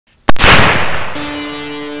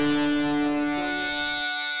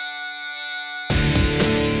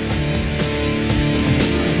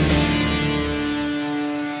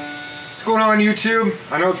on YouTube.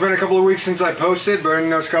 I know it's been a couple of weeks since I posted, but in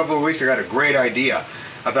those couple of weeks I got a great idea.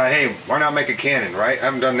 I thought, hey, why not make a cannon, right? I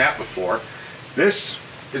haven't done that before. This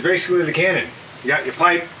is basically the cannon. You got your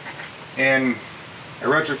pipe, and I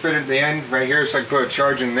retrofitted the end right here so I can put a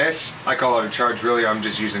charge in this. I call it a charge, really. I'm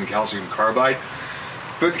just using calcium carbide.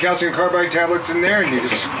 Put the calcium carbide tablets in there and you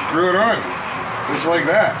just screw it on, just like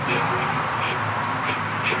that.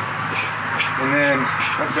 And then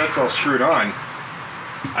once that's all screwed on,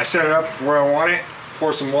 I set it up where I want it,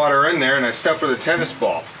 pour some water in there, and I stuff with a tennis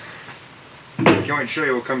ball. Can't wait to show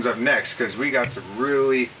you what comes up next because we got some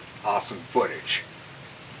really awesome footage.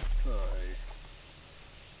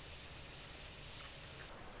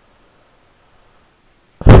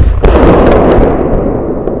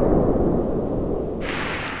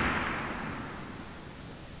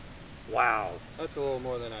 Wow, that's a little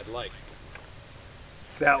more than I'd like.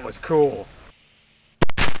 That was cool.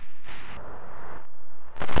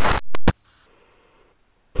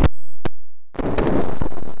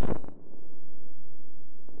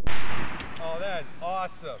 Oh, that's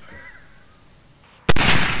awesome.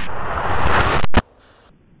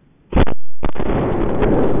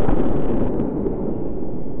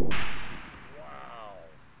 Wow.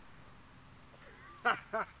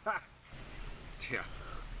 Yeah.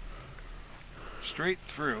 Straight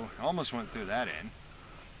through. Almost went through that end.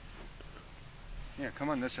 Yeah, come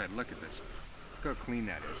on this side. Look at this. Look how clean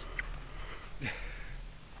that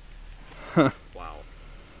is. Wow.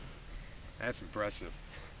 That's impressive.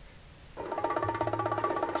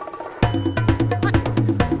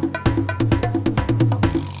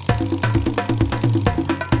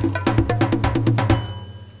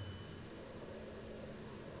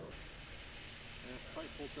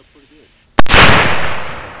 Pipe holds up pretty good.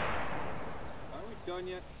 Are we done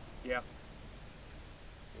yet? Yeah.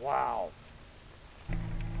 Wow.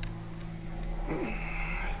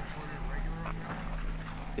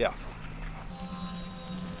 Yeah.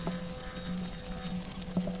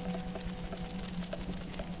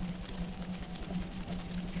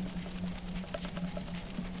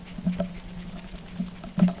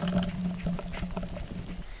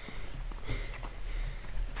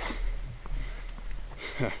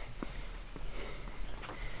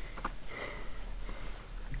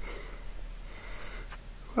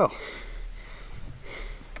 Well,